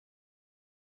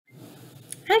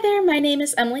Hi there, my name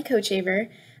is Emily Kochaver.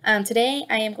 Today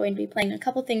I am going to be playing a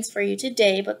couple things for you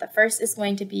today, but the first is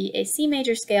going to be a C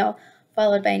major scale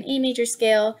followed by an A major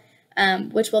scale,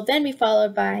 which will then be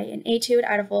followed by an etude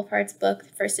out of Wolfhardt's book,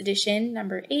 first edition,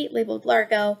 number 8, labeled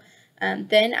Largo.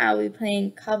 Then I will be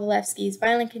playing Kovalevsky's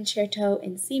Violin Concerto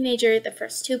in C major, the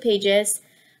first 2 pages,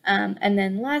 and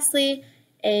then lastly,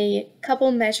 a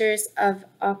couple measures of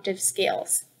octave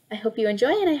scales. I hope you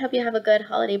enjoy, and I hope you have a good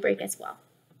holiday break as well.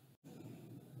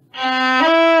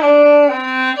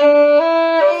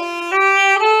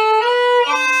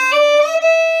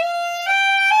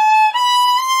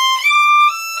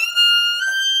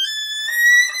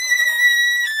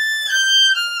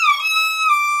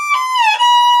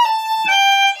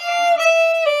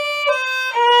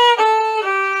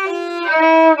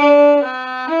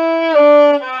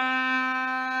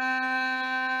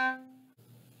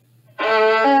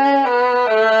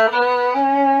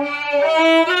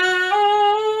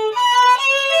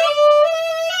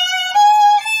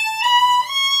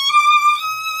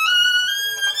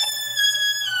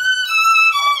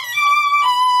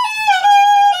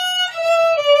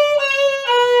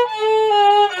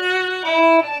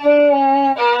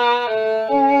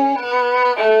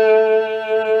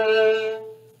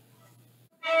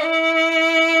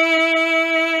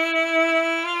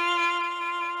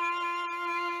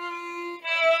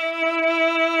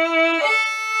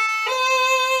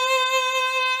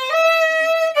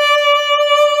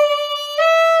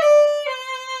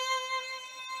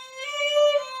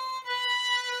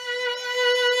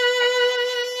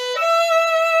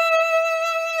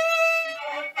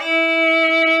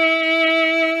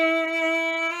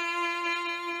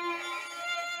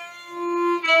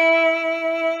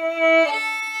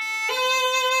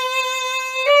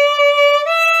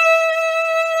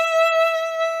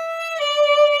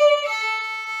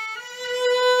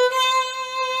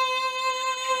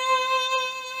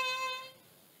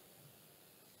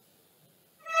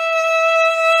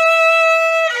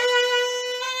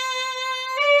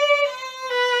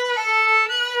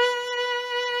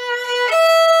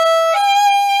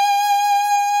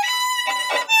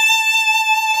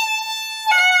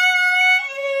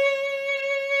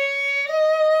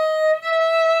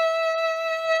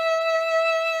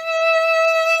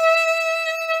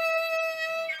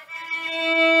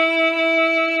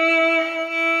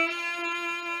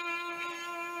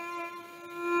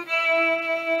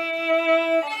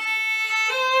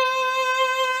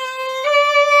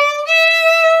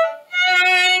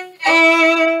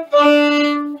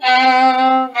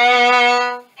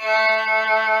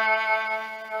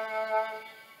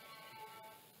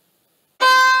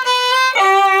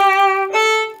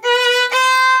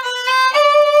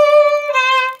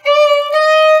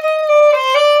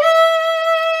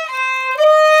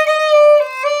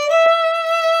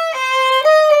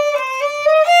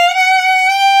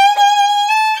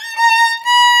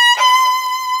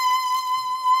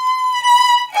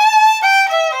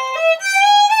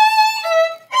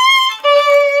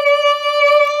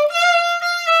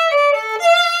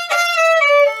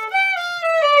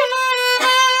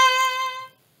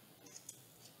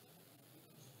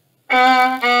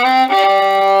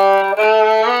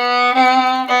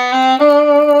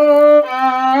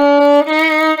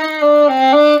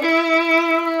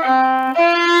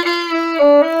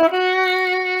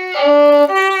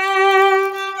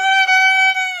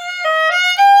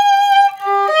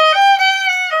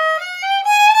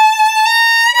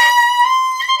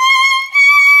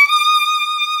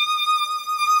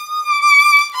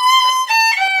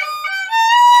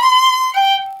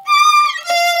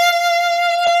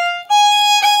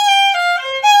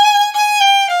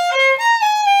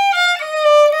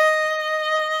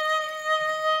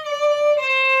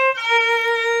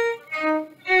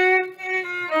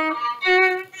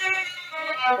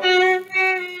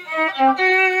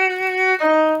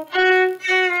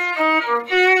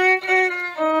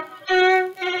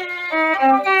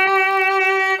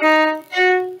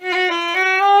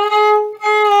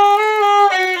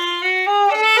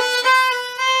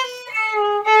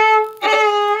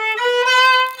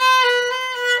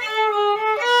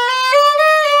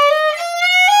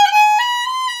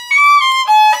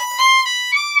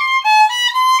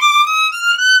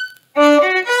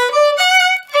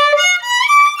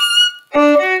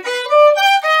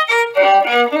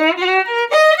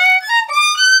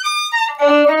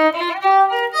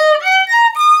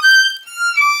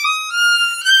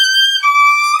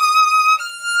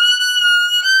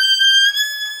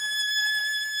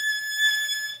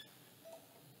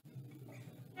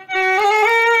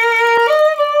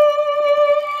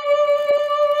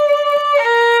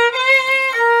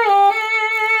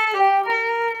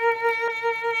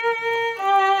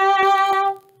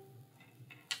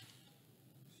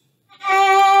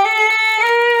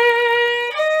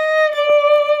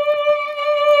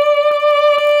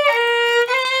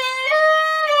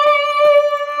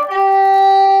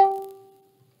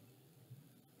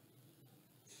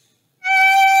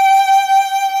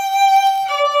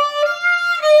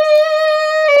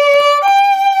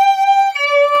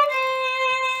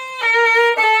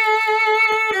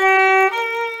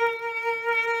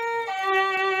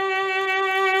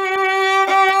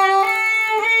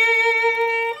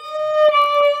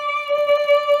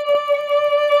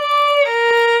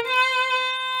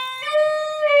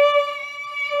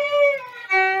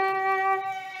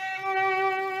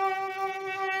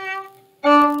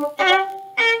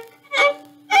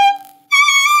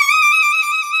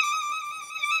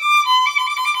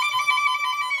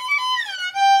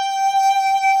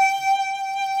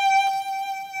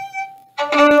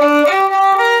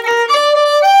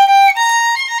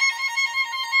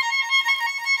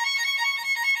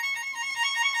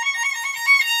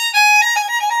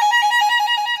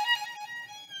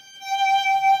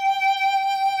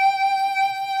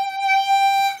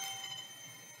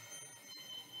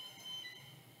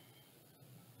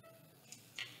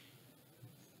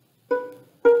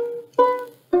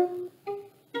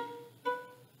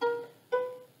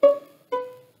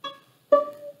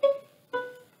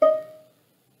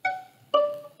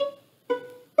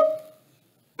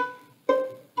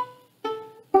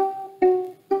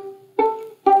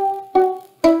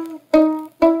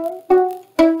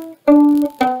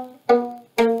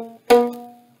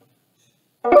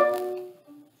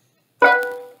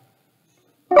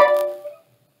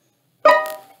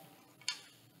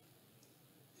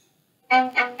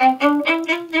 Bye.